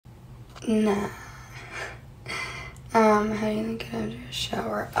Nah. How do you think I do a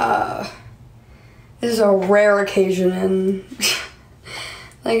shower? This is a rare occasion, and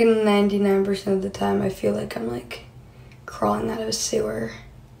like 99% of the time I feel like I'm like crawling out of a sewer.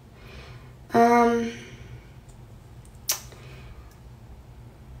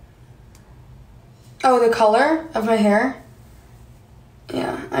 Oh, the color of my hair?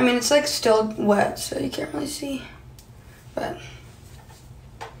 Yeah, I mean, it's like still wet, so you can't really see, but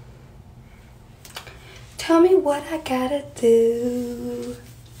tell me what I gotta do.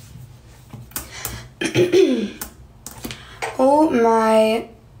 Oh my,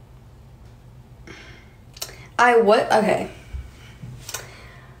 okay.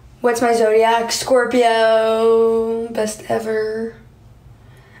 What's my zodiac? Scorpio, best ever.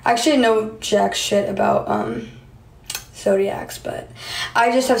 I actually know jack shit about zodiacs, but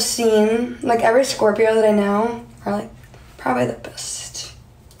I just have seen, like, every Scorpio that I know are like probably the best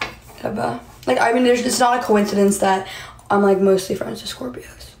ever. Like, I mean, it's not a coincidence that I'm like mostly friends with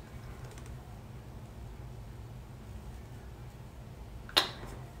Scorpios.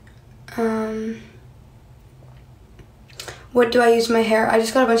 What do I use my hair? I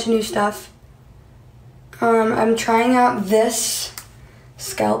just got a bunch of new stuff. I'm trying out this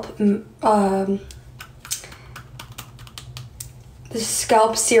scalp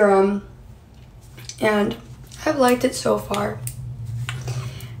serum, and I've liked it so far.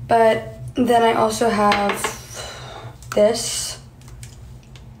 But then I also have this,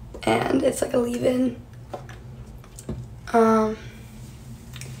 and it's like a leave-in.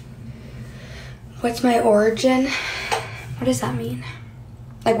 What's my origin? What does that mean?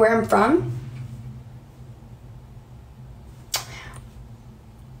 Like where I'm from?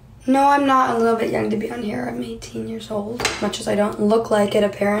 No, I'm not. I'm a little bit young to be on here. I'm 18 years old, as much as I don't look like it,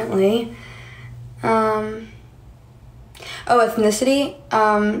 apparently. Oh, ethnicity.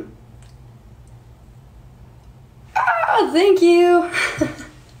 Thank you.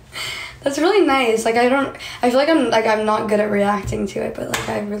 That's really nice. Like, I feel like I'm not good at reacting to it, but like,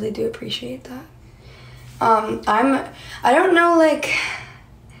 I really do appreciate that. I don't know, like,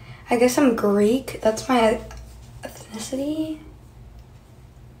 I guess I'm Greek. That's my ethnicity.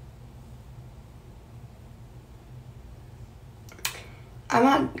 I'm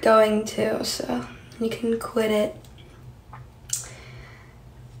not going to, so you can quit it.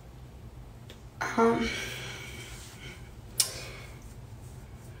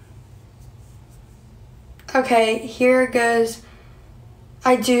 Okay, here goes.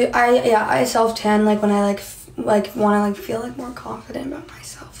 I self-tan like when I want to feel like more confident about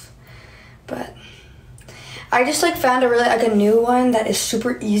myself. But I just like found a new one that is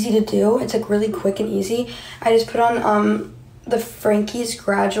super easy to do. It's like really quick and easy. I just put on the Frankie's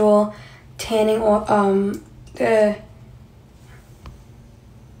Gradual Tanning Oil.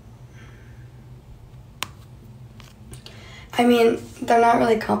 I mean, they're not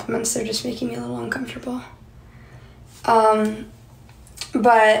really compliments. They're just making me a little uncomfortable.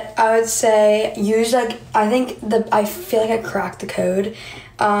 But I would say use I feel like I cracked the code.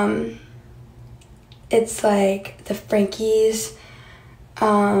 It's like the Frankie's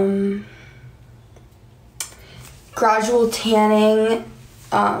Gradual Tanning,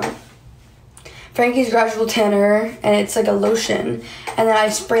 Frankie's Gradual Tanner, and it's like a lotion. And then I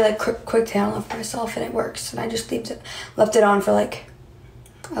spray like quick tan off myself, and it works. And I just left it on for like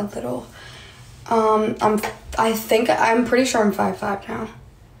a little. I'm pretty sure I'm 5'5" now.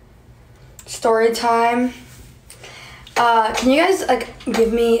 Story time. Can you guys like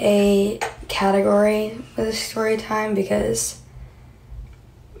give me a category with a story time, because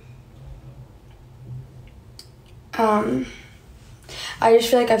I just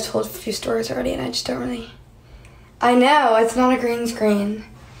feel like I've told a few stories already, and I just don't really. I know, it's not a green screen.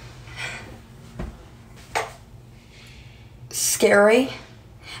 Scary.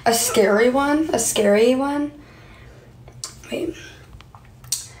 A scary one? A scary one? Wait.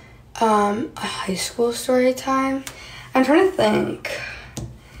 A high school story time? I'm trying to think.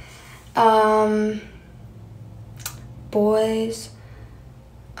 Boys.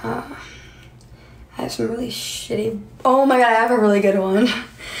 I have some really shitty. Oh my god, I have a really good one.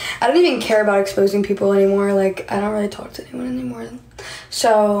 I don't even care about exposing people anymore. Like, I don't really talk to anyone anymore.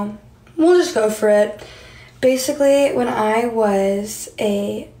 So, we'll just go for it. Basically, when I was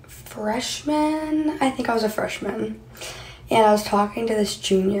a freshman, I think I was a freshman, and I was talking to this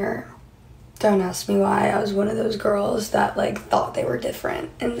junior. Don't ask me why. I was one of those girls that like thought they were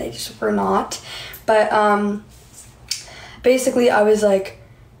different, and they just were not. But basically, I was like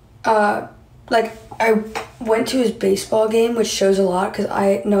I went to his baseball game, which shows a lot, because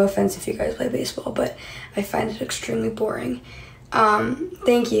no offense if you guys play baseball, but I find it extremely boring.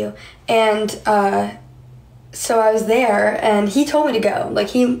 Thank you. And so I was there, and he told me to go. Like,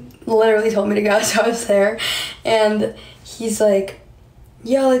 he literally told me to go, so I was there. And he's like,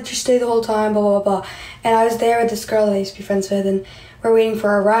 yeah, like, just stay the whole time, blah, blah, blah. And I was there with this girl that I used to be friends with, and we're waiting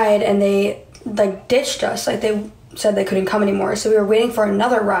for a ride, and they, like, ditched us. Like, they said they couldn't come anymore, so we were waiting for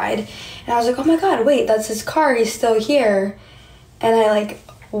another ride. And I was like, oh my god, wait, that's his car, he's still here. And I, like,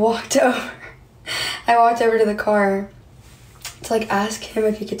 walked over. I walked over to the car to, like, ask him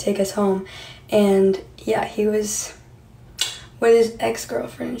if he could take us home. And, yeah, he was with his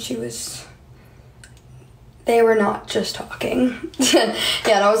ex-girlfriend. They were not just talking. Yeah,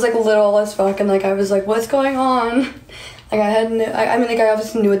 and I was, like, little as fuck, and, like, I was like, what's going on? Like, I mean, like, I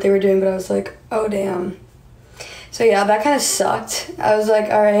obviously knew what they were doing, but I was like, oh, damn. So, yeah, that kind of sucked. I was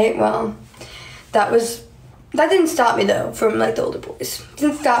like, all right, well, that didn't stop me, though, from, like, the older boys.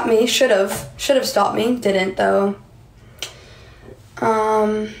 Didn't stop me. Should have stopped me. Didn't, though.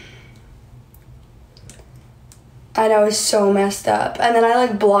 I know, it was so messed up. And then I,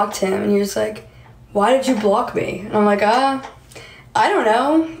 like, blocked him, and he was like, why did you block me? And I'm like, I don't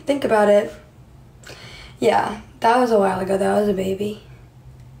know. Think about it. Yeah, that was a while ago. That was a baby.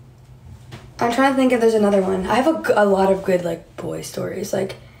 I'm trying to think if there's another one. I have a lot of good, like, boy stories.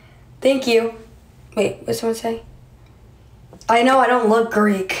 Like, thank you. Wait, what'd someone say? I know I don't look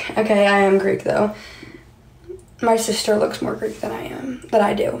Greek. Okay, I am Greek, though. My sister looks more Greek than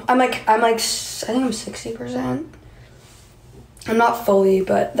I do. I'm like, I think I'm 60%. I'm not fully,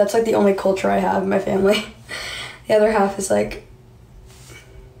 but that's, like, the only culture I have in my family. The other half is, like,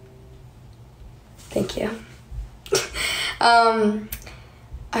 thank you.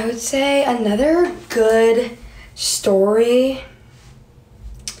 I would say another good story.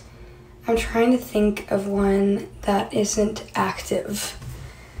 I'm trying to think of one that isn't active.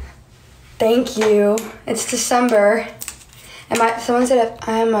 Thank you. It's December. Someone said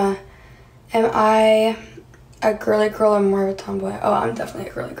am I a girly girl or more of a tomboy? Oh, I'm definitely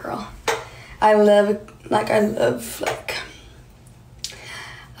a girly girl. I love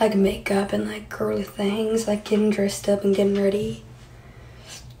makeup and, like, girly things, like getting dressed up and getting ready.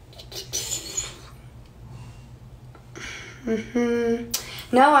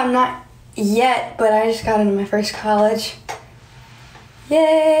 No, I'm not yet, but I just got into my first college.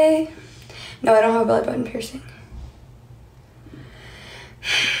 Yay! No, I don't have a belly button piercing.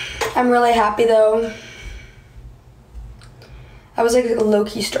 I'm really happy, though. I was, like,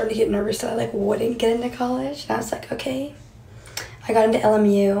 low-key starting to get nervous that I, like, wouldn't get into college. And I was like, okay. I got into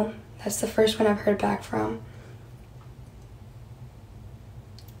LMU. That's the first one I've heard back from.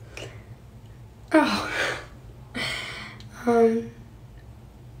 Oh.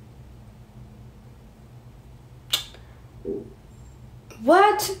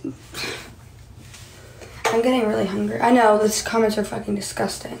 What? I'm getting really hungry. I know, these comments are fucking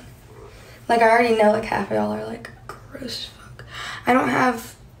disgusting. Like, I already know, like, half of y'all are, like, gross as fuck.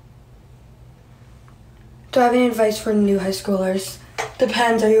 Do I have any advice for new high schoolers?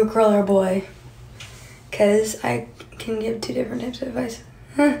 Depends, are you a girl or a boy? Because I can give 2 different types of advice.